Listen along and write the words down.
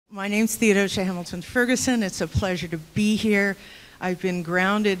My name's Theodosia Hamilton Ferguson. It's a pleasure to be here. I've been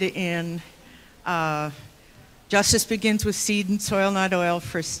grounded in Justice Begins with Seed and Soil, Not Oil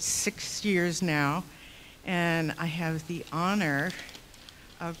for 6 years now. And I have the honor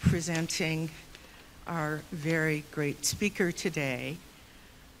of presenting our very great speaker today,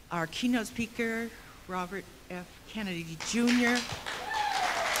 our keynote speaker, Robert F. Kennedy, Jr.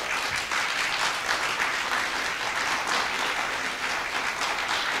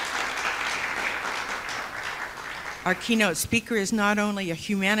 Our keynote speaker is not only a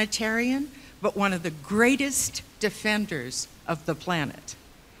humanitarian, but one of the greatest defenders of the planet.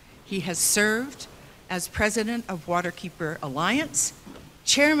 He has served as President of Waterkeeper Alliance,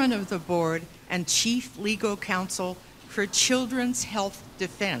 Chairman of the Board, and Chief Legal Counsel for Children's Health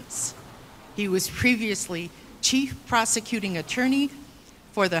Defense. He was previously Chief Prosecuting Attorney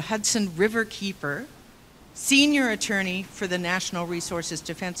for the Hudson Riverkeeper, Senior Attorney for the National Resources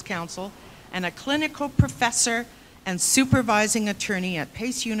Defense Council, and a clinical professor and supervising attorney at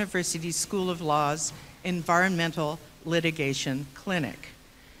Pace University's School of Law's Environmental Litigation Clinic.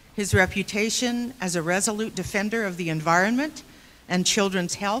 His reputation as a resolute defender of the environment and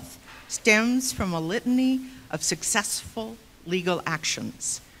children's health stems from a litany of successful legal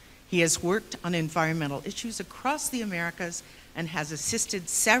actions. He has worked on environmental issues across the Americas and has assisted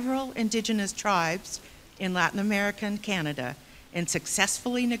several indigenous tribes in Latin America and Canada in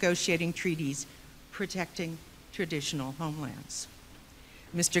successfully negotiating treaties protecting traditional homelands.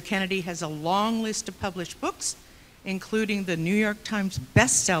 Mr. Kennedy has a long list of published books, including the New York Times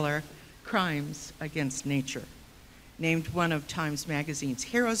bestseller, Crimes Against Nature, named one of Times Magazine's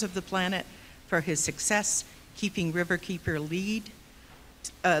Heroes of the Planet for his success keeping Riverkeeper lead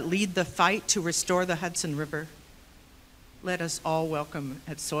the fight to restore the Hudson River. Let us all welcome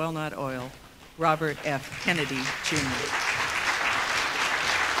at Soil Not Oil, Robert F. Kennedy, Jr.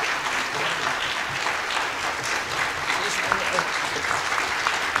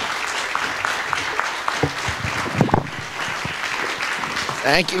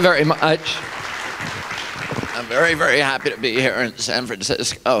 Thank you very much. I'm very, very happy to be here in San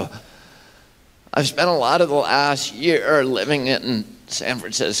Francisco. I've spent a lot of the last year living in San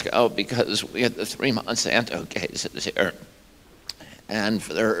Francisco because we had the 3 Monsanto cases here. And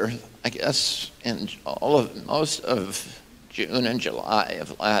for, I guess, in most of June and July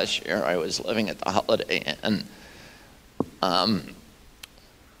of last year, I was living at the Holiday Inn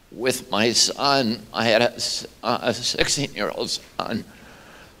with my son. I had a 16-year-old son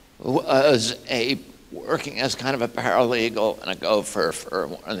who was working as kind of a paralegal and a gopher for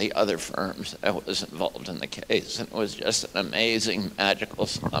one of the other firms that was involved in the case. And it was just an amazing, magical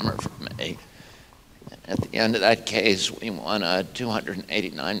summer for me. At the end of that case, we won a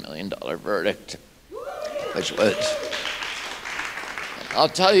 $289 million verdict, which was, I'll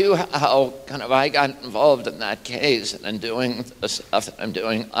tell you how kind of I got involved in that case and in doing the stuff that I'm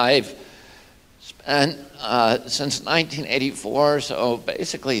doing. I've spent since 1984, so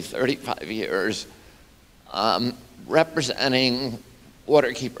basically 35 years, representing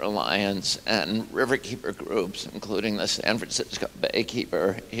Waterkeeper Alliance and Riverkeeper groups, including the San Francisco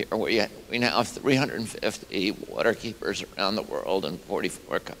Baykeeper. Here we now have 350 waterkeepers around the world in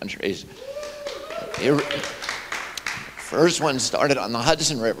 44 countries. The first one started on the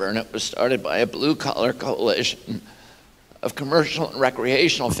Hudson River, and it was started by a blue-collar coalition of commercial and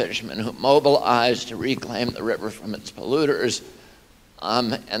recreational fishermen who mobilized to reclaim the river from its polluters.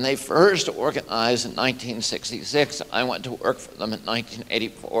 And they first organized in 1966. I went to work for them in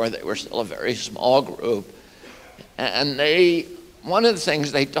 1984. They were still a very small group. And one of the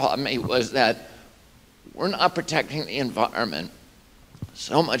things they taught me was that we're not protecting the environment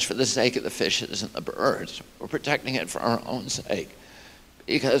so much for the sake of the fishes and the birds. We're protecting it for our own sake,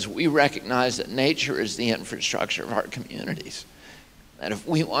 because we recognize that nature is the infrastructure of our communities. And if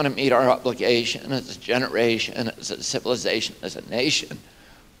we want to meet our obligation as a generation, as a civilization, as a nation,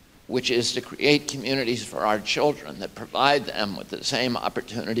 which is to create communities for our children that provide them with the same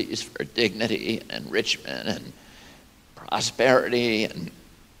opportunities for dignity and enrichment and prosperity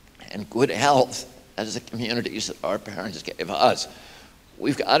and good health as the communities that our parents gave us,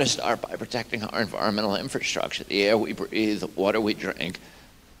 we've got to start by protecting our environmental infrastructure, the air we breathe, the water we drink,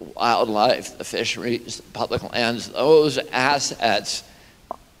 the wildlife, the fisheries, the public lands, those assets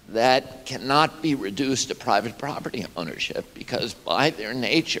that cannot be reduced to private property ownership, because by their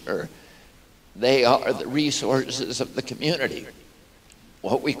nature, they are the resources of the community.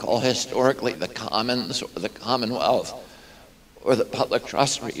 What we call historically the commons or the commonwealth or the public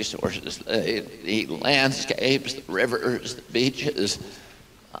trust resources, the landscapes, the rivers, the beaches,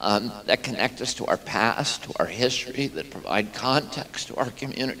 that connect us to our past, to our history, that provide context to our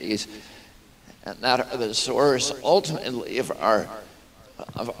communities, and that are the source ultimately of our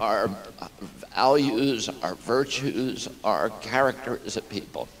values, our virtues, our character as a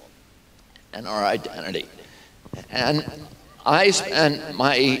people, and our identity. And I spent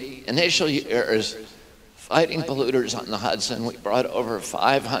my initial years fighting polluters on the Hudson. We brought over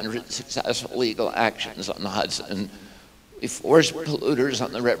 500 successful legal actions on the Hudson. We forced polluters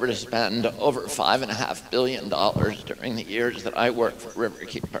on the river to spend over $5.5 billion during the years that I worked for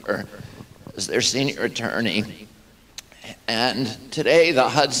Riverkeeper as their senior attorney. And today, the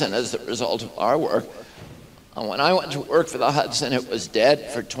Hudson, as the result of our work, when I went to work for the Hudson, it was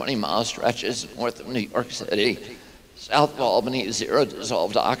dead for 20-mile stretches north of New York City. South of Albany, zero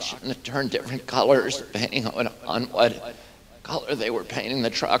dissolved oxygen. It turned different colors depending on what color they were painting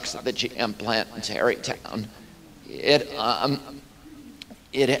the trucks at the GM plant in Tarrytown.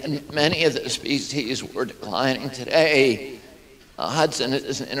 Many of the species were declining. Today, Hudson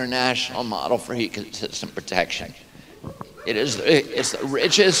is an international model for ecosystem protection. It's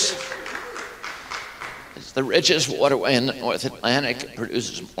the richest waterway in the North Atlantic. It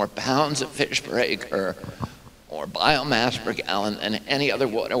produces more pounds of fish per acre or biomass per gallon than any other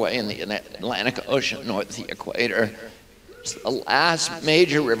waterway in the Atlantic Ocean north of the equator. It's the last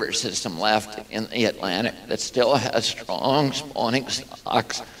major river system left in the Atlantic that still has strong spawning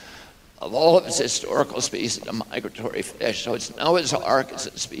stocks of all of its historical species of migratory fish. So it's Noah's Ark, it's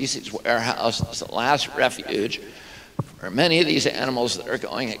a species warehouse, it's the last refuge for many of these animals that are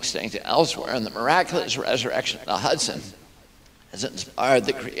going extinct elsewhere. And the miraculous resurrection of the Hudson has inspired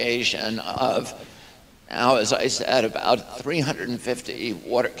the creation of, now, as I said, about 350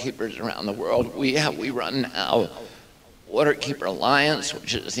 waterkeepers around the world. We run now Waterkeeper Alliance,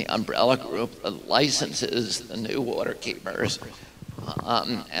 which is the umbrella group that licenses the new waterkeepers.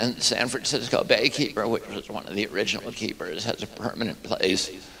 And San Francisco Baykeeper, which was one of the original keepers, has a permanent place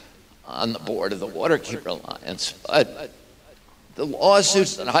on the board of the Waterkeeper Alliance. But the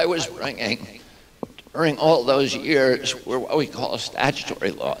lawsuits that I was bringing during all those years were what we call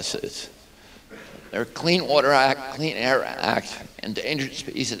statutory lawsuits. They're Clean Water Act, Clean Air Act, Endangered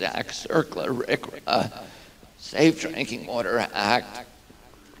Species Act, CERCLA, RCRA, Safe Drinking Water Act,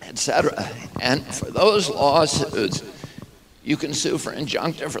 etc. And for those lawsuits, you can sue for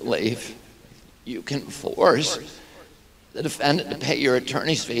injunctive relief. You can force the defendant to pay your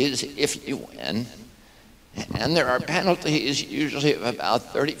attorney's fees if you win. And there are penalties, usually of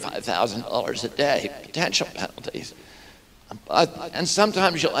about $35,000 a day, potential penalties. And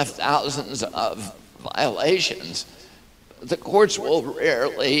sometimes you'll have thousands of violations. The courts will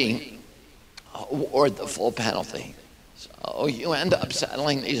rarely award the full penalty. So you end up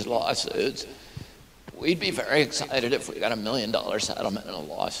settling these lawsuits. We'd be very excited if we got $1 million settlement in a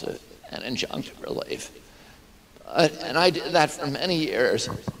lawsuit and injunctive relief. And I did that for many years,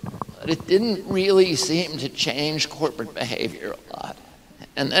 but it didn't really seem to change corporate behavior a lot.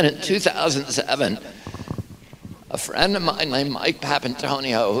 And then in 2007, a friend of mine named Mike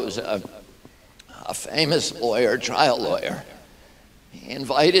Papantonio, who's a famous lawyer, trial lawyer, he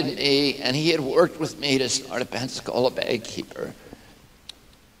invited me, and he had worked with me to start a Pensacola Baykeeper.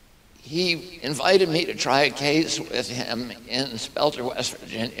 He invited me to try a case with him in Spelter, West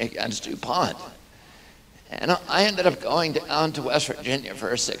Virginia against DuPont. And I ended up going down to West Virginia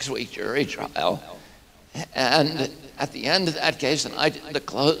for a 6-week jury trial. And at the end of that case, and I did the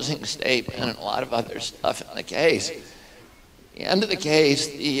closing statement and a lot of other stuff in the case, at the end of the case,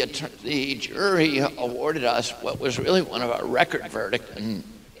 the jury awarded us what was really one of our record verdicts in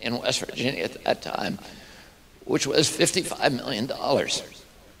West Virginia at that time, which was $55 million.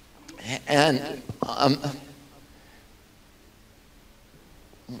 And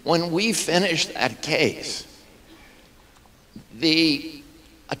when we finished that case, the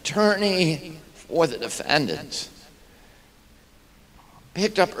attorney for the defendants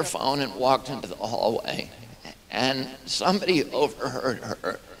picked up her phone and walked into the hallway, and somebody overheard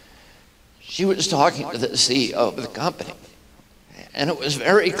her. She was talking to the CEO of the company, and it was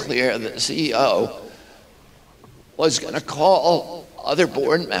very clear that the CEO was going to call other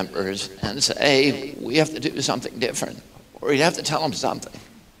board members and say, we have to do something different, or you'd have to tell them something.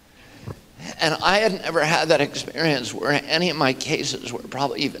 And I had never had that experience where any of my cases were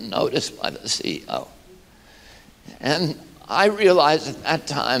probably even noticed by the CEO. And I realized at that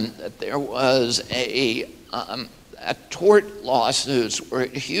time that there was tort lawsuits were a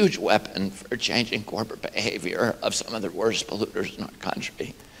huge weapon for changing corporate behavior of some of the worst polluters in our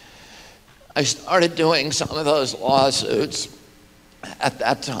country. I started doing some of those lawsuits at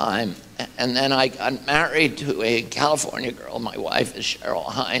that time, And then I got married to a California girl. My wife is Cheryl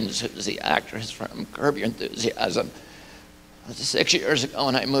Hines, who's the actress from Curb Your Enthusiasm. 6 years ago,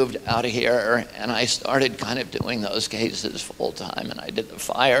 when I moved out of here, and I started kind of doing those cases full time. And I did the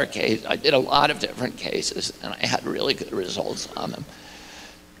fire case. I did a lot of different cases, and I had really good results on them.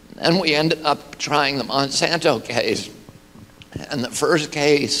 And we ended up trying the Monsanto case. And the first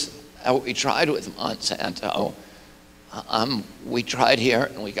case that we tried with Monsanto, we tried here,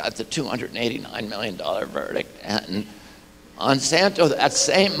 and we got the $289 million verdict. And Monsanto, that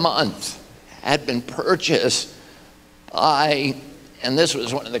same month, had been purchased by, and this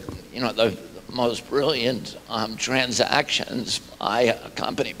was one of the, the most brilliant transactions by a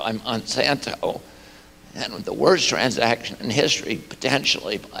company, by Monsanto, and the worst transaction in history,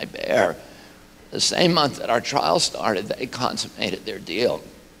 potentially, by Bayer. The same month that our trial started, they consummated their deal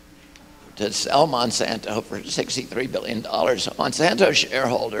to sell Monsanto for $63 billion. So Monsanto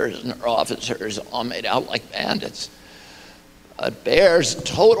shareholders and their officers all made out like bandits. Bayer's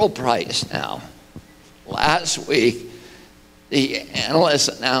total price now, last week, the analysts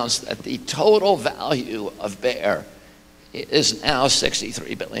announced that the total value of Bayer is now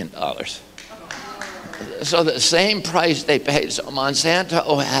 $63 billion. So the same price they paid, so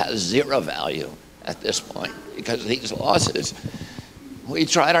Monsanto has zero value at this point because of these losses. We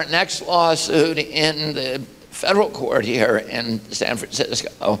tried our next lawsuit in the federal court here in San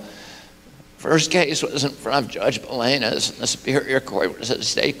Francisco. First case was in front of Judge Belenas, and the Superior Court was a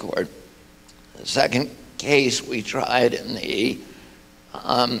state court. The second case we tried in the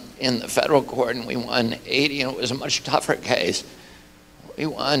federal court, and we won 80, and it was a much tougher case. We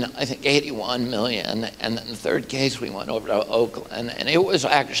won, I think, 81 million, and then the third case we went over to Oakland, and it was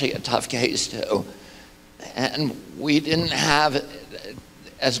actually a tough case too. And we didn't have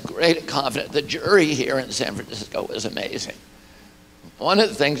as great a confidence. The jury here in San Francisco was amazing. One of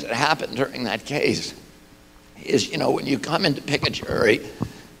the things that happened during that case is, when you come in to pick a jury,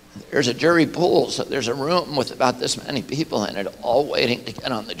 there's a jury pool, so there's a room with about this many people in it, all waiting to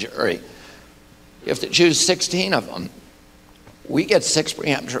get on the jury. You have to choose 16 of them. We get 6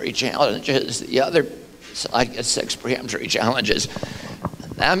 preemptory challenges. The other side gets 6 preemptory challenges.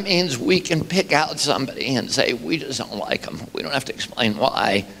 That means we can pick out somebody and say, we just don't like them. We don't have to explain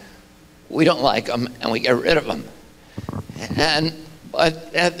why. We don't like them, and we get rid of them.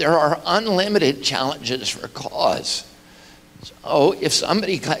 But there are unlimited challenges for cause. So if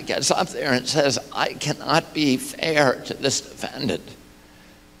somebody gets up there and says, I cannot be fair to this defendant,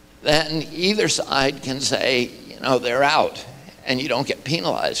 then either side can say, they're out, and you don't get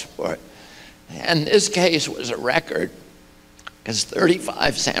penalized for it. And this case was a record because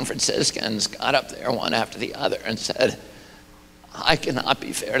 35 San Franciscans got up there one after the other and said, I cannot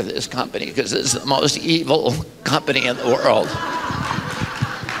be fair to this company because this is the most evil company in the world.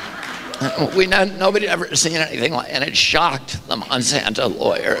 Nobody had ever seen anything like it, and it shocked the Monsanto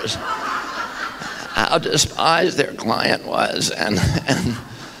lawyers how despised their client was.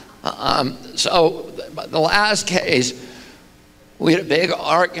 So the last case, we had a big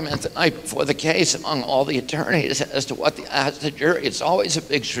argument the night before the case among all the attorneys as to what to ask the jury. It's always a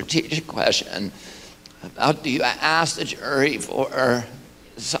big strategic question about, do you ask the jury for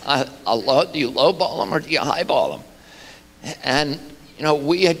do you lowball them or do you highball them? And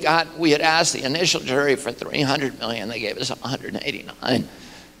we had asked the initial jury for $300 million. They gave us $189,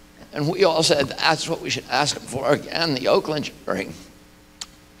 and we all said that's what we should ask them for again. The Oakland jury.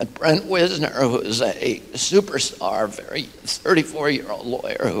 And Brent Wisner, who is a superstar, 34-year-old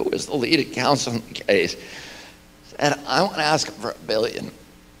lawyer who was the lead at Counsel in the case, said, I want to ask him for $1 billion.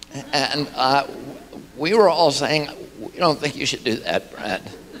 And we were all saying, we don't think you should do that, Brent,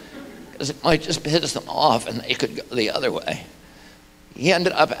 because it might just piss them off and they could go the other way. He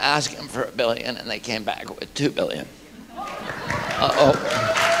ended up asking for $1 billion, and they came back with $2 billion.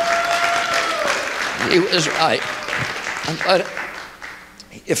 He was right. But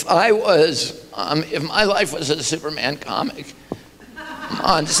if my life was a Superman comic,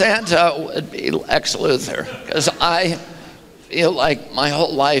 Monsanto would be Lex Luthor, because I feel like my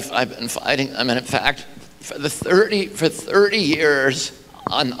whole life I've been fighting them. And in fact, for 30 years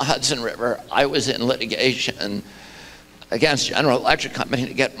on the Hudson River, I was in litigation against General Electric Company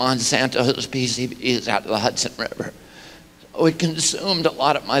to get Monsanto's PCBs out of the Hudson River. So it consumed a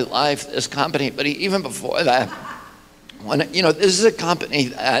lot of my life, this company. But even before that, this is a company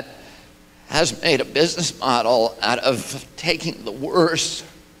that has made a business model out of taking the worst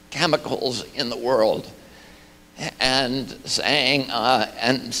chemicals in the world and saying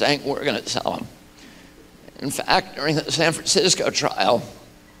we're going to sell them. In fact, during the San Francisco trial,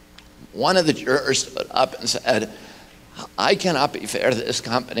 one of the jurors stood up and said, I cannot be fair to this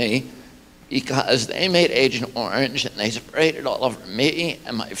company because they made Agent Orange and they sprayed it all over me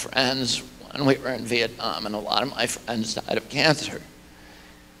and my friends when we were in Vietnam, and a lot of my friends died of cancer.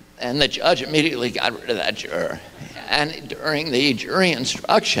 And the judge immediately got rid of that juror. And during the jury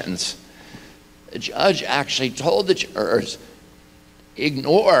instructions, the judge actually told the jurors,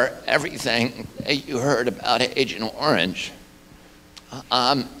 ignore everything that you heard about Agent Orange.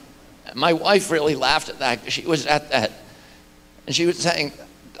 My wife really laughed at that because she was at that. And she was saying,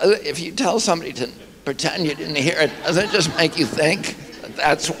 if you tell somebody to pretend you didn't hear it, doesn't it just make you think that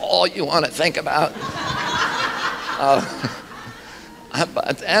that's all you want to think about?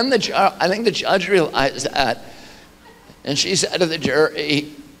 But then I think the judge realized that, and she said to the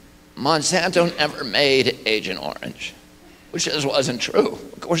jury, Monsanto never made Agent Orange, which just wasn't true.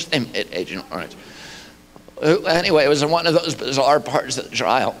 Of course they made Agent Orange. Anyway, it was one of those bizarre parts of the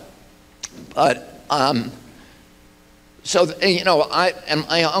trial. But, so, you know, and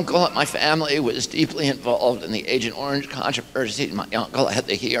my uncle and my family was deeply involved in the Agent Orange controversy. My uncle had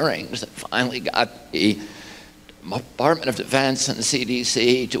the hearings that finally got the Department of Defense and the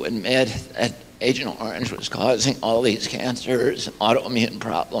CDC to admit that Agent Orange was causing all these cancers and autoimmune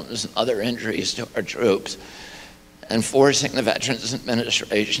problems and other injuries to our troops, and forcing the Veterans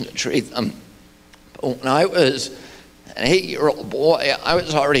Administration to treat them. But when I was an 8-year-old boy, I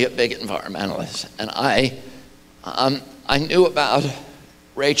was already a big environmentalist, and I knew about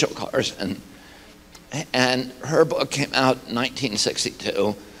Rachel Carson, and her book came out in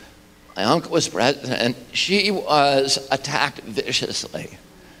 1962. My uncle was president. She was attacked viciously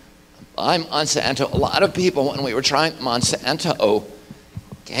by Monsanto. A lot of people, when we were trying the Monsanto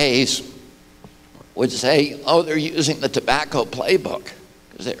case, would say, oh, they're using the tobacco playbook,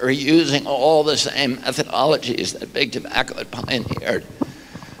 because they were using all the same methodologies that Big Tobacco had pioneered.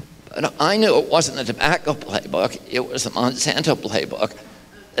 But I knew it wasn't the tobacco playbook, it was the Monsanto playbook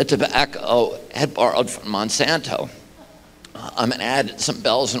that tobacco had borrowed from Monsanto. And added some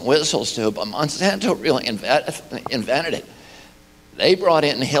bells and whistles to it, but Monsanto really invented it. They brought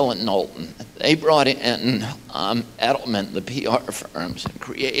in Hill and Knowlton. They brought in Edelman, the PR firms, and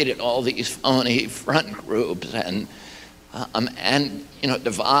created all these phony front groups, and you know,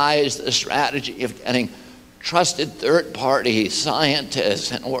 devised the strategy of getting trusted third-party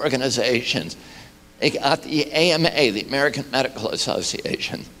scientists and organizations. They got the AMA, the American Medical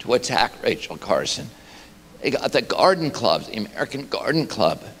Association, to attack Rachel Carson. They got the Garden Club, the American Garden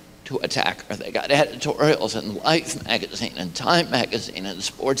Club, to attack her. They got editorials in Life magazine and Time magazine and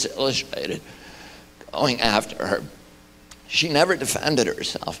Sports Illustrated going after her. She never defended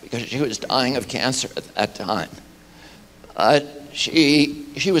herself because she was dying of cancer at that time. But she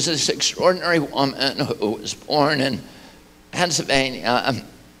was this extraordinary woman who was born in Pennsylvania,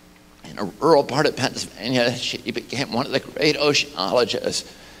 in a rural part of Pennsylvania. She became one of the great oceanologists,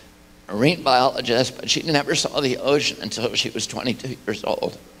 marine biologist, but she never saw the ocean until she was 22 years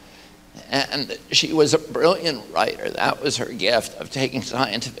old. And she was a brilliant writer. That was her gift, of taking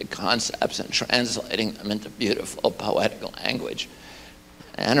scientific concepts and translating them into beautiful poetic language.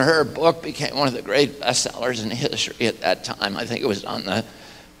 And her book became one of the great bestsellers in history at that time. I think it was on the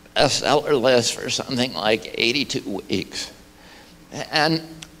bestseller list for something like 82 weeks. And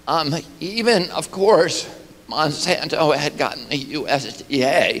even, of course, Monsanto had gotten the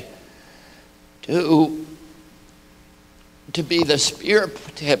USDA to be the spear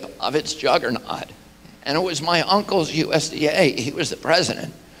tip of its juggernaut. And it was my uncle's USDA. He was the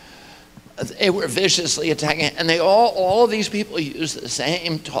president. They were viciously attacking it. And all of these people used the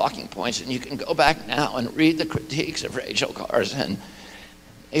same talking points. And you can go back now and read the critiques of Rachel Carson.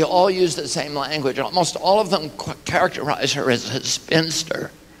 They all use the same language. Almost all of them characterize her as a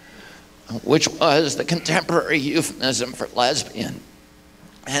spinster, which was the contemporary euphemism for lesbian.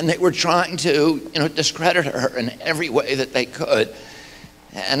 And they were trying to, you know, discredit her in every way that they could.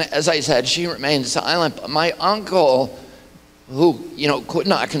 And as I said, she remained silent. But my uncle, who, you know, could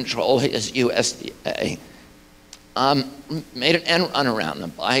not control his USDA, made an end run around them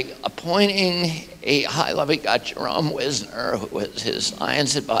by appointing a high-level, he got Jerome Wisner, who was his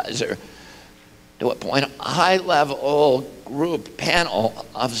science advisor, to appoint a high-level group panel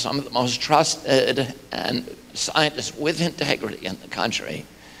of some of the most trusted and scientists with integrity in the country.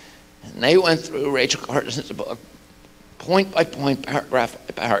 And they went through Rachel Carson's book, point by point, paragraph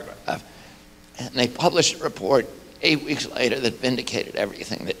by paragraph, and they published a report 8 weeks later that vindicated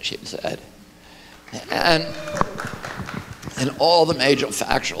everything that she'd said. And all the major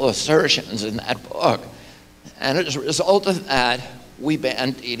factual assertions in that book. And as a result of that, we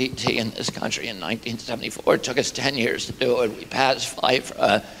banned DDT in this country in 1974. It took us 10 years to do it. We passed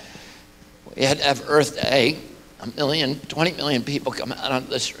FIFRA. We had to have Earth Day. 20 million people come out onto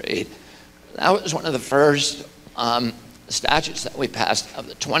the street. That was one of the first statutes that we passed, of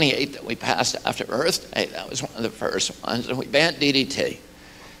the 28 that we passed after Earth Day. That was one of the first ones, and we banned DDT.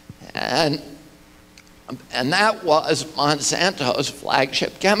 And that was Monsanto's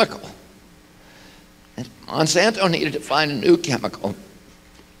flagship chemical. And Monsanto needed to find a new chemical,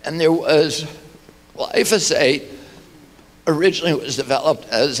 and there was glyphosate. Originally it was developed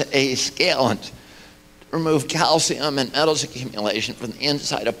as a scalant to remove calcium and metals accumulation from the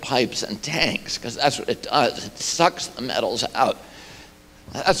inside of pipes and tanks, because that's what it does. It sucks the metals out.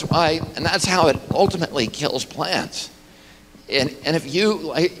 That's why, and that's how it ultimately kills plants. And if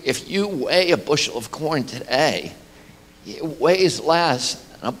you weigh a bushel of corn today, it weighs less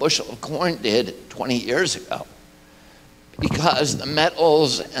than a bushel of corn did 20 years ago, because the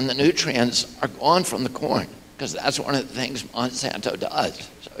metals and the nutrients are gone from the corn, because that's one of the things Monsanto does.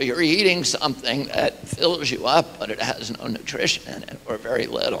 So you're eating something that fills you up, but it has no nutrition in it, or very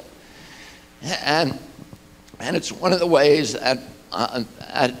little. And it's one of the ways that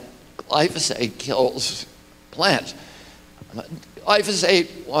glyphosate kills plants. Glyphosate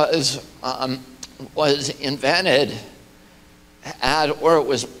was invented or it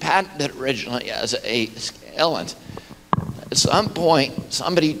was patented originally as a scalant. At some point,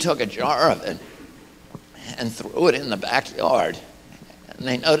 somebody took a jar of it and threw it in the backyard, and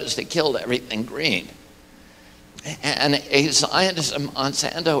they noticed it killed everything green. And a scientist in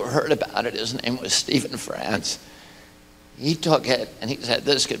Monsanto heard about it. His name was Stephen France. He took it and he said,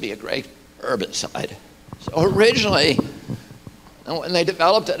 this could be a great herbicide. So originally, when they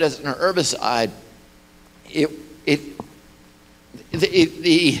developed it as an herbicide,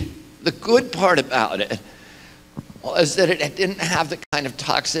 the good part about it was that it didn't have the kind of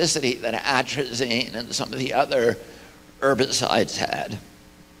toxicity that atrazine and some of the other herbicides had.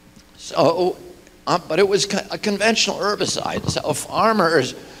 So, but it was a conventional herbicide. So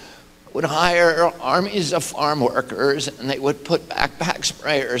farmers would hire armies of farm workers, and they would put backpack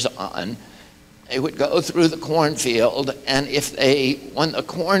sprayers on. They would go through the cornfield, and when the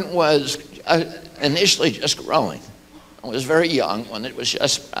corn was initially just growing, it was very young when it was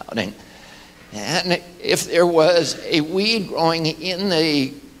just sprouting, and if there was a weed growing in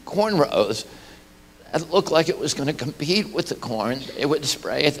the corn rows that looked like it was going to compete with the corn, they would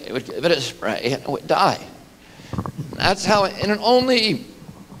spray it, they would give it a spray, and it would die. That's how,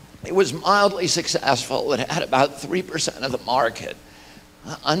 it was mildly successful. It had about 3% of the market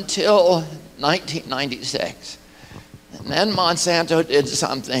until 1996. And then Monsanto did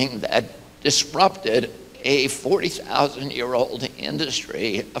something that disrupted a 40,000-year-old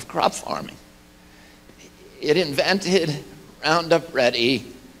industry of crop farming. It invented Roundup Ready.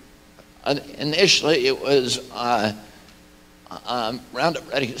 Initially, it was Roundup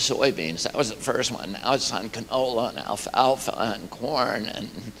Ready soybeans. That was the first one. Now it's on canola and alfalfa and corn and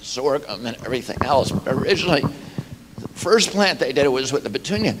sorghum and everything else. But originally, the first plant they did it was with the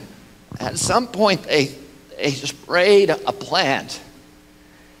petunia. At some point, they sprayed a plant,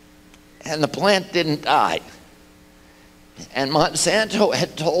 and the plant didn't die. And Monsanto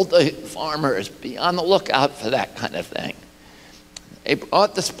had told the farmers, be on the lookout for that kind of thing. They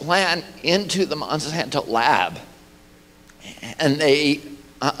brought this plant into the Monsanto lab, and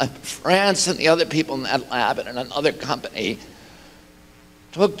France and the other people in that lab and another company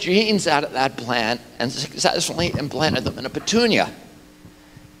took genes out of that plant and successfully implanted them in a petunia.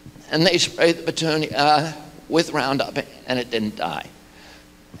 And they sprayed the petunia with Roundup, and it didn't die.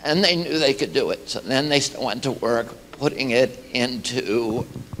 And they knew they could do it. So then they went to work putting it into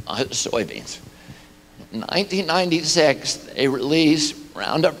soybeans. In 1996, they released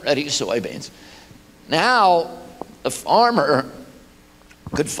Roundup Ready soybeans. Now, the farmer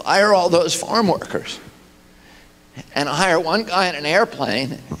could fire all those farm workers and hire one guy in an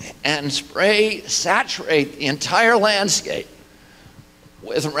airplane and saturate the entire landscape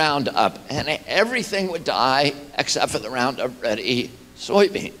with Roundup, and everything would die except for the Roundup Ready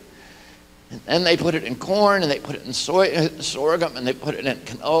soybean. And then they put it in corn, and they put it in sorghum, and they put it in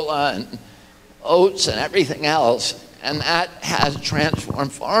canola and oats and everything else, and that has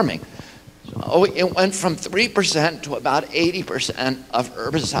transformed farming. So it went from 3% to about 80% of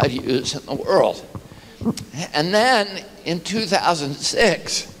herbicide use in the world. And then in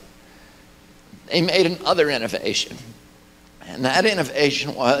 2006, they made another innovation. And that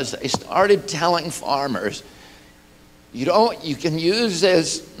innovation was they started telling farmers, you can use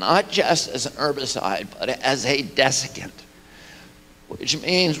this not just as an herbicide, but as a desiccant, which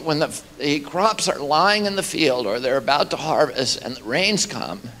means when the crops are lying in the field or they're about to harvest and the rains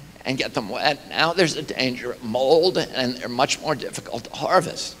come and get them wet, now there's a danger of mold, and they're much more difficult to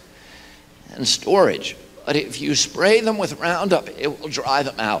harvest and storage. But if you spray them with Roundup, it will dry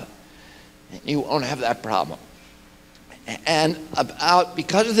them out. and you won't have that problem. And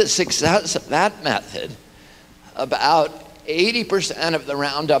because of the success of that method, about 80% of the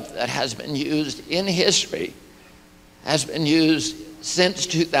Roundup that has been used in history has been used since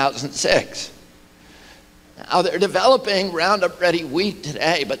 2006. Now they're developing Roundup Ready wheat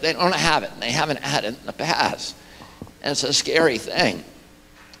today, but they don't have it, and they haven't had it in the past. And it's a scary thing.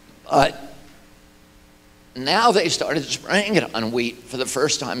 But now they started spraying it on wheat for the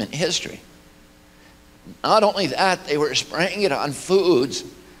first time in history. Not only that, they were spraying it on foods,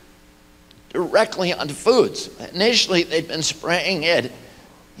 directly onto foods. Initially, they'd been spraying it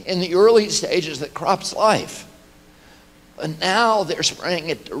in the early stages of the crop's life. But now they're spraying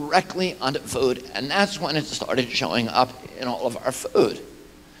it directly onto food, and that's when it started showing up in all of our food.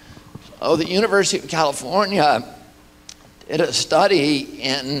 So the University of California did a study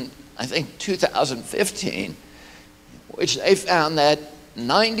in, I think, 2015, which they found that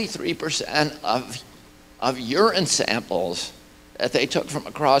 93% of urine samples that they took from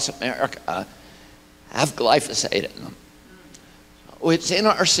across America have glyphosate in them. So it's in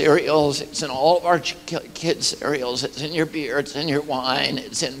our cereals, it's in all of our kids' cereals, it's in your beer, it's in your wine,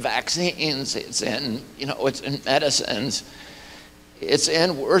 it's in vaccines, it's in, it's in medicines. It's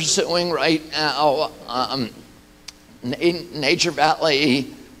in, we're suing right now, Nature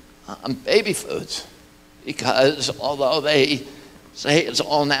Valley baby foods, because although they say it's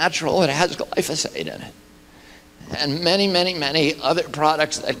all natural, it has glyphosate in it. And many, many, many other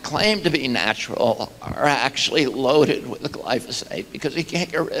products that claim to be natural are actually loaded with glyphosate because you can't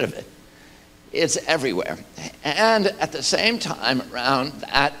get rid of it. It's everywhere. And at the same time, around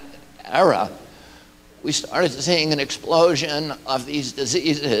that era, we started seeing an explosion of these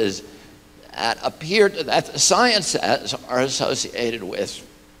diseases that appeared, that the science says are associated with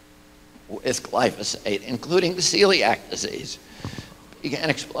glyphosate, including celiac disease.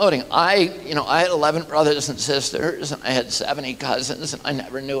 Began exploding. I had 11 brothers and sisters, and I had 70 cousins, and I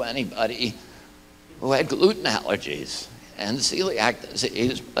never knew anybody who had gluten allergies and celiac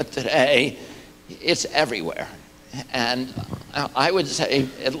disease, but today it's everywhere. And I would say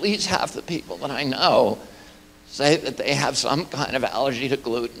at least half the people that I know say that they have some kind of allergy to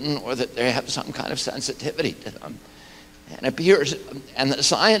gluten or that they have some kind of sensitivity to them. And the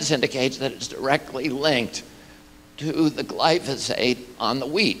science indicates that it's directly linked to the glyphosate on the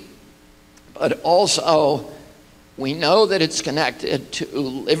wheat. But also, we know that it's connected to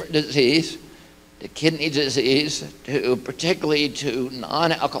liver disease, to kidney disease, particularly to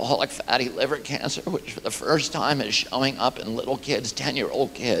non-alcoholic fatty liver cancer, which for the first time is showing up in little kids,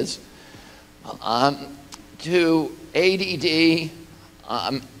 10-year-old kids, to ADD.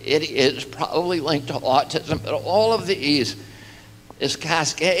 It is probably linked to autism, but all of these, this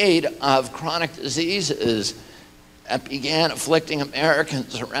cascade of chronic diseases that began afflicting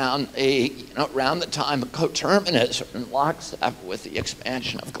Americans around the time of coterminous or in lockstep with the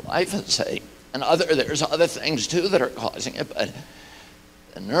expansion of glyphosate. And there's other things too that are causing it, but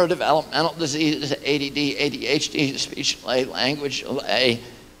the neurodevelopmental diseases, ADD, ADHD, speech delay, language delay,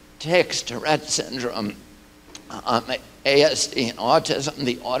 tics, Tourette syndrome, ASD and autism,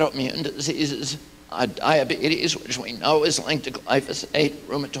 the autoimmune diseases, diabetes, which we know is linked to glyphosate,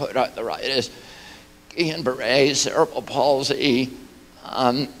 rheumatoid arthritis, Guillain-Barré, cerebral palsy,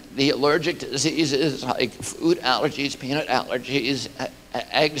 the allergic diseases like food allergies, peanut allergies,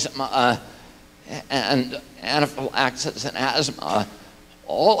 eczema, and anaphylaxis and asthma,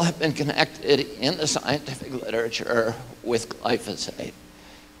 all have been connected in the scientific literature with glyphosate.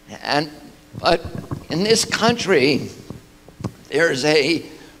 But in this country, there's a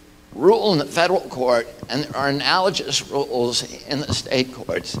rule in the federal court, and there are analogous rules in the state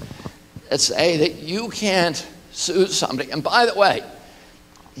courts that say that you can't sue somebody. And by the way,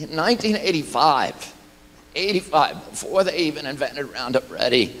 in 1985, before they even invented Roundup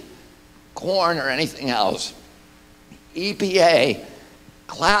Ready, corn or anything else, EPA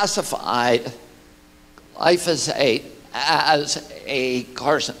classified glyphosate as a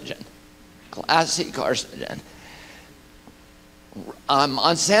carcinogen, Class C carcinogen.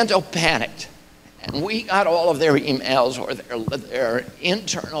 Monsanto panicked, and we got all of their emails or their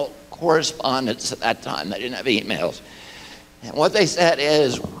internal correspondence at that time. They didn't have emails. And what they said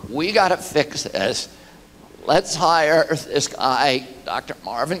is, we got to fix this. Let's hire this guy, Dr.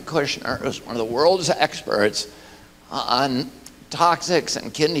 Marvin Kushner, who's one of the world's experts on toxics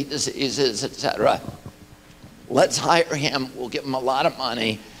and kidney diseases, etc. Let's hire him. We'll give him a lot of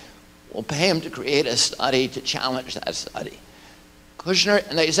money. We'll pay him to create a study to challenge that study. Kushner,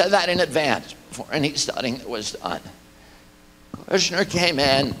 and they said that in advance, before any studying that was done. Kushner came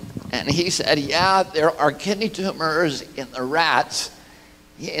in and he said, yeah, there are kidney tumors in the rats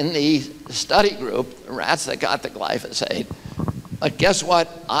in the study group, the rats that got the glyphosate. But guess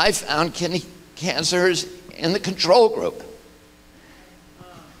what? I found kidney cancers in the control group.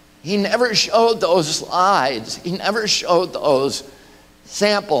 He never showed those slides. He never showed those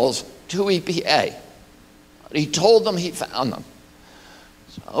samples to EPA. But he told them he found them.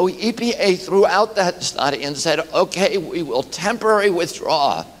 So EPA threw out that study and said, okay, we will temporarily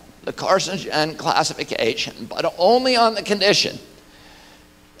withdraw the carcinogen classification, but only on the condition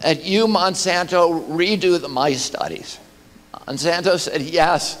that you, Monsanto, redo the mice studies. Monsanto said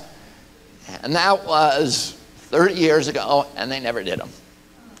yes, and that was 30 years ago, and they never did them.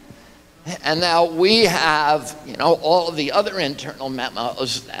 And now we have, all of the other internal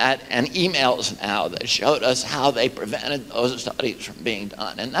memos and emails now that showed us how they prevented those studies from being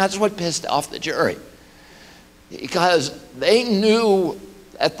done. And that's what pissed off the jury, because they knew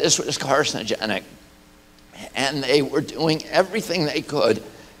that this was carcinogenic, and they were doing everything they could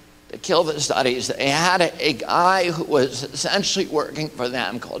to kill the studies. They had a guy who was essentially working for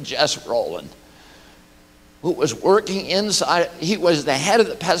them called Jess Rowland, who was working inside. He was the head of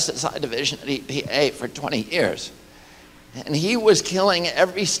the pesticide division at EPA for 20 years. And he was killing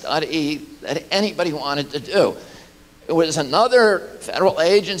every study that anybody wanted to do. It was another federal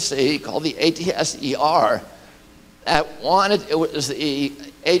agency called the ATSER that wanted, it was the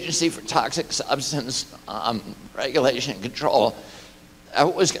Agency for Toxic Substance Regulation and Control,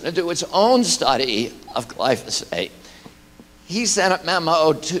 that was going to do its own study of glyphosate. He sent a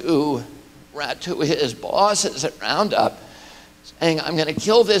memo to his bosses at Roundup saying, I'm going to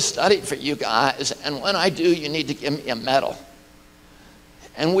kill this study for you guys, and when I do, you need to give me a medal.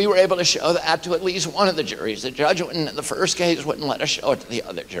 And we were able to show that to at least one of the juries. The judge in the first case wouldn't let us show it to the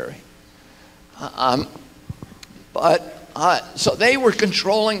other jury. So they were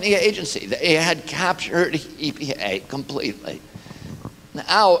controlling the agency. They had captured EPA completely.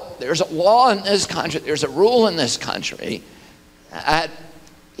 Now, there's a law in this country, there's a rule in this country that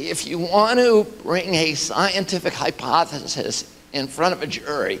if you want to bring a scientific hypothesis in front of a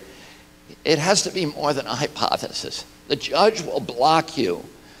jury, it has to be more than a hypothesis. The judge will block you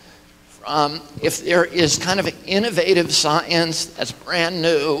from, if there is kind of an innovative science that's brand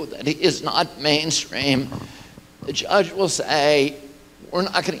new, that is not mainstream, the judge will say, we're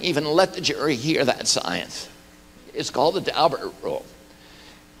not going to even let the jury hear that science. It's called the Daubert rule.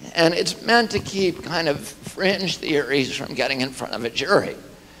 And it's meant to keep kind of fringe theories from getting in front of a jury.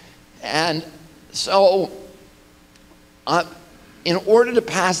 And so, in order to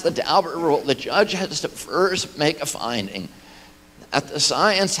pass the Daubert rule, the judge has to first make a finding that the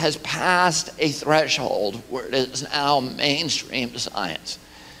science has passed a threshold where it is now mainstream science.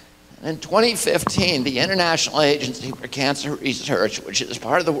 And in 2015, the International Agency for Cancer Research, which is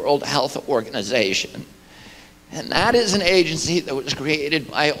part of the World Health Organization, and that is an agency that was created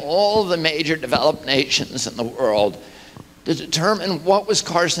by all the major developed nations in the world to determine what was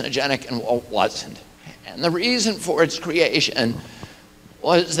carcinogenic and what wasn't. And the reason for its creation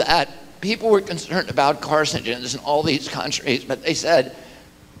was that people were concerned about carcinogens in all these countries, but they said,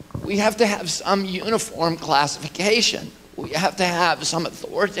 we have to have some uniform classification. We have to have some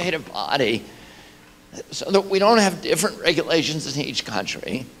authoritative body so that we don't have different regulations in each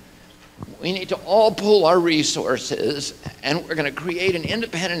country. We need to all pool our resources, and we're going to create an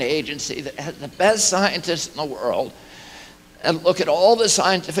independent agency that has the best scientists in the world and look at all the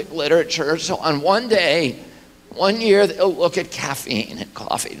scientific literature. So on one day, one year they'll look at caffeine in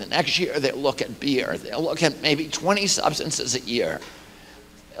coffee. The next year they'll look at beer. They'll look at maybe 20 substances a year.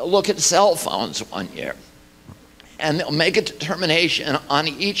 They'll look at cell phones one year. And they'll make a determination on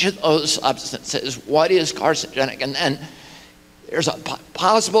each of those substances, what is carcinogenic, and then there's a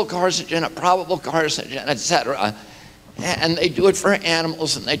possible carcinogen, a probable carcinogen, etc. And they do it for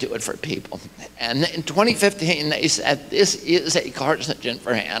animals and they do it for people. And in 2015, they said this is a carcinogen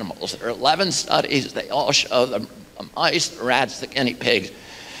for animals. There are 11 studies. They all show the mice, the rats, the guinea pigs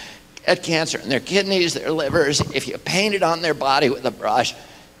get cancer in their kidneys, their livers. If you paint it on their body with a brush,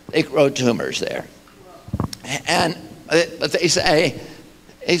 they grow tumors there. But they said,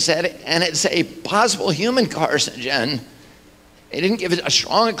 and it's a possible human carcinogen. They didn't give it a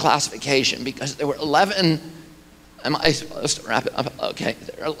strong classification because there were 11, am I supposed to wrap it up? Okay,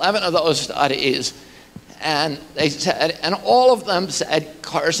 there are 11 of those studies, and they said, and all of them said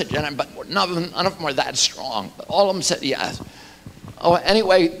carcinogen, but none of them were that strong, but all of them said yes. Oh,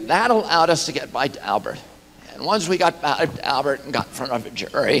 anyway, that allowed us to get by Daubert. And once we got by Daubert and got in front of a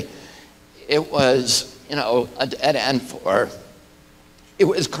jury, it was, a dead end it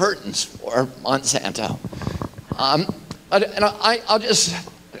was curtains for Monsanto. I'll just,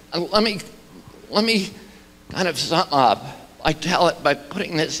 let me kind of sum up by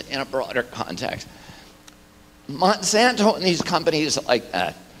putting this in a broader context. Monsanto and these companies like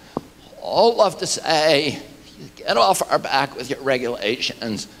that all love to say, get off our back with your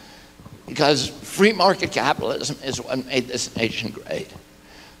regulations, because free market capitalism is what made this nation great.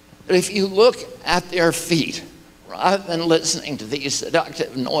 But if you look at their feet, rather than listening to these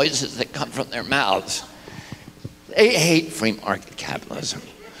seductive noises that come from their mouths, they hate free market capitalism.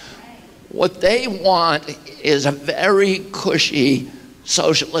 What they want is a very cushy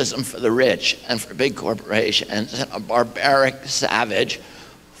socialism for the rich and for big corporations, and a barbaric, savage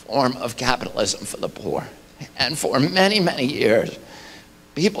form of capitalism for the poor. And for many, many years,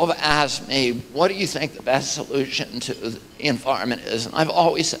 people have asked me, what do you think the best solution to the environment is? And I've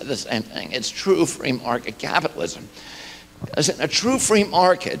always said the same thing. It's true free market capitalism. Because in a true free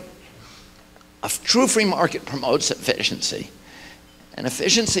market promotes efficiency. And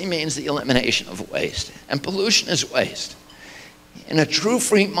efficiency means the elimination of waste. And pollution is waste. In a true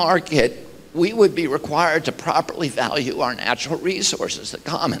free market, we would be required to properly value our natural resources, the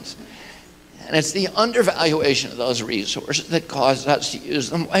commons. And it's the undervaluation of those resources that causes us to use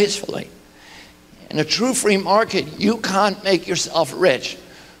them wastefully. In a true free market, you can't make yourself rich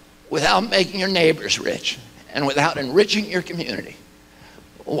without making your neighbors rich and without enriching your community.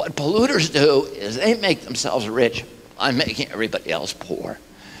 What polluters do is they make themselves rich by making everybody else poor.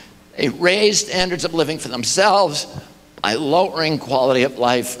 They raise standards of living for themselves by lowering quality of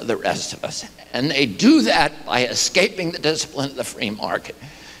life for the rest of us. And they do that by escaping the discipline of the free market.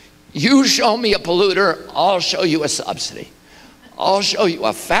 You show me a polluter, I'll show you a subsidy. I'll show you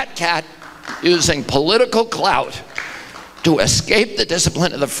a fat cat using political clout to escape the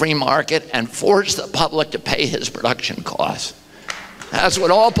discipline of the free market and force the public to pay his production costs. That's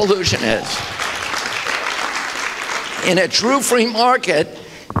what all pollution is. In a true free market,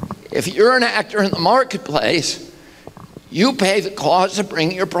 if you're an actor in the marketplace, you pay the cost of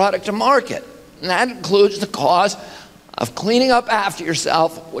bringing your product to market. And that includes the cost of cleaning up after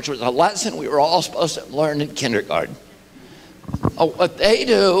yourself, which was a lesson we were all supposed to have learned in kindergarten. What they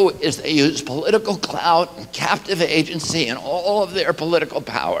do is they use political clout and captive agency and all of their political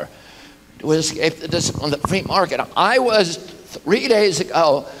power to escape the discipline of the free market. 3 days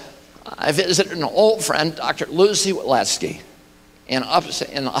ago, I visited an old friend, Dr. Lucy Walesky, in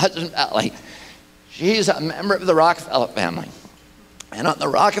the Hudson Valley. She's a member of the Rockefeller family. And on the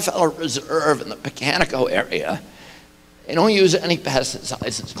Rockefeller Reserve in the Pecanico area, they don't use any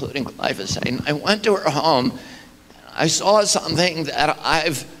pesticides, including glyphosate. And I went to her home, and I saw something that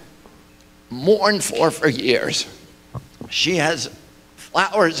I've mourned for years. She has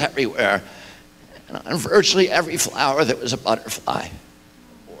flowers everywhere, and on virtually every flower there was a butterfly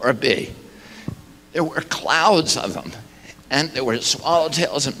or a bee. There were clouds of them, and there were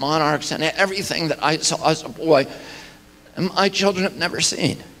swallowtails and monarchs and everything that I saw as a boy and my children have never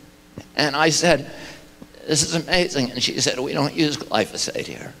seen. And I said, this is amazing. And she said, we don't use glyphosate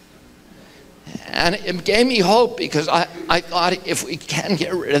here. And it gave me hope, because I thought, if we can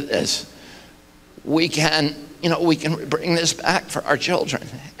get rid of this, we can bring this back for our children.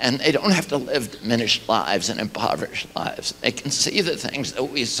 And they don't have to live diminished lives and impoverished lives. They can see the things that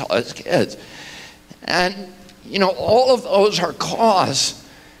we saw as kids. And, all of those are costs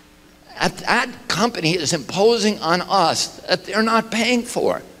that company is imposing on us that they're not paying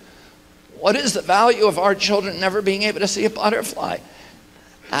for. What is the value of our children never being able to see a butterfly?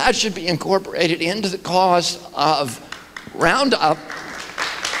 That should be incorporated into the cost of Roundup,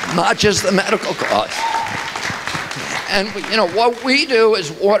 not just the medical cost. And what we do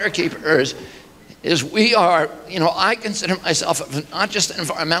as waterkeepers is we are, I consider myself not just an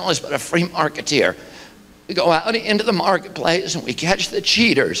environmentalist, but a free marketeer. We go out into the marketplace and we catch the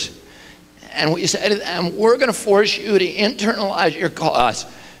cheaters, and we say to them, we're going to force you to internalize your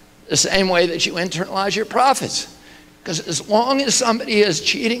costs the same way that you internalize your profits. Because as long as somebody is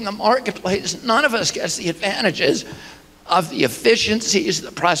cheating the marketplace, none of us gets the advantages of the efficiencies,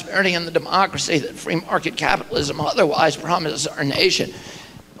 the prosperity, and the democracy that free market capitalism otherwise promises our nation.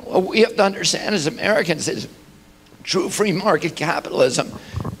 What we have to understand as Americans is true free market capitalism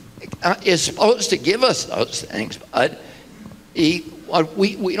is supposed to give us those things, but we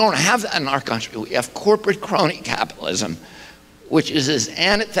don't have that in our country. We have corporate crony capitalism, which is as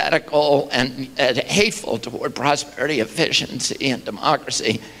antithetical and hateful toward prosperity, efficiency, and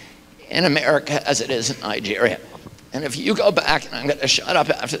democracy in America as it is in Nigeria. And if you go back, and I'm going to shut up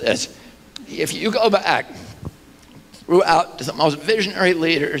after this, if you go back throughout the most visionary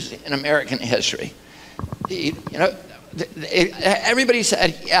leaders in American history, everybody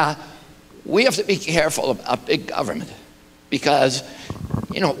said, yeah, we have to be careful about big government, because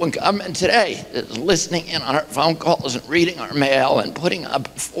You know, when government today is listening in on our phone calls and reading our mail and putting up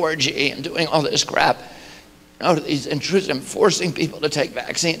 4G and doing all this crap, you know, these intrusive, and forcing people to take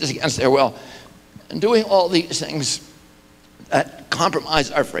vaccines against their will, and doing all these things that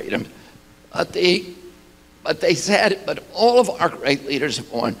compromise our freedom. But they said, but all of our great leaders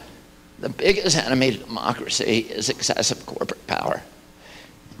have warned, the biggest enemy to democracy is excessive corporate power.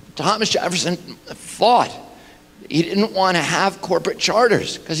 Thomas Jefferson fought. He didn't want to have corporate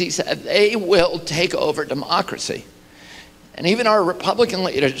charters because he said they will take over democracy. And even our Republican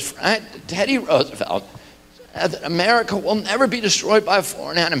leaders, Teddy Roosevelt, said that America will never be destroyed by a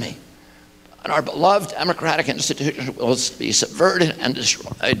foreign enemy. And our beloved democratic institutions will be subverted and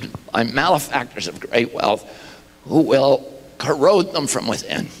destroyed by malefactors of great wealth who will corrode them from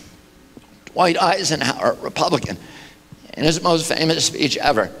within. Dwight Eisenhower, Republican, in his most famous speech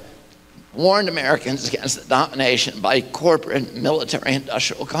ever, warned Americans against the domination by corporate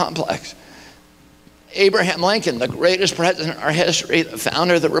military-industrial complex. Abraham Lincoln, the greatest president in our history, the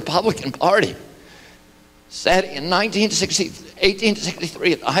founder of the Republican Party, said in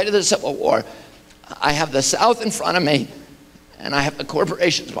 1863, at the height of the Civil War, I have the South in front of me, and I have the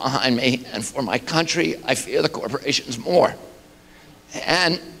corporations behind me, and for my country, I fear the corporations more.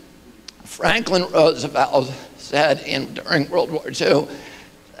 And Franklin Roosevelt said during World War II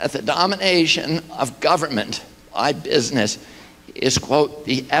that the domination of government by business is, quote,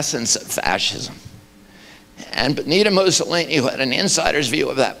 the essence of fascism. And Benito Mussolini, who had an insider's view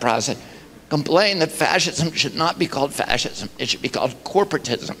of that process, complained that fascism should not be called fascism, it should be called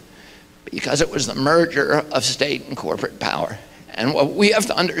corporatism, because it was the merger of state and corporate power. And what we have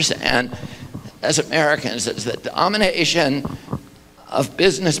to understand as Americans is that domination of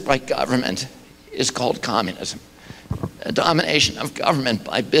business by government is called communism. The domination of government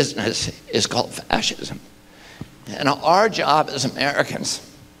by business is called fascism. And our job as Americans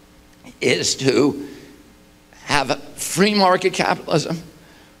is to have a free market capitalism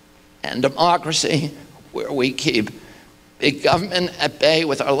and democracy where we keep big government at bay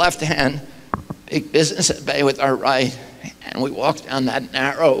with our left hand, big business at bay with our right, and we walk down that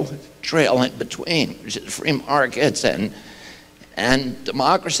narrow trail in between, which is free markets and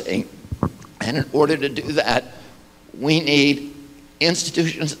democracy. And in order to do that, we need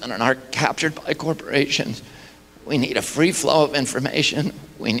institutions that are not captured by corporations. We need a free flow of information.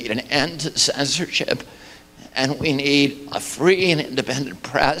 We need an end to censorship. And we need a free and independent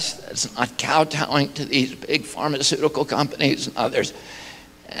press that's not kowtowing to these big pharmaceutical companies and others.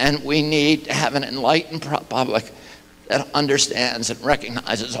 And we need to have an enlightened public that understands and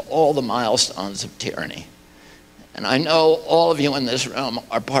recognizes all the milestones of tyranny. And I know all of you in this room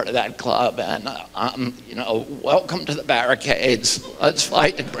are part of that club, and you know, welcome to the barricades. Let's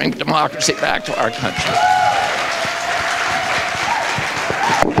fight to bring democracy back to our country.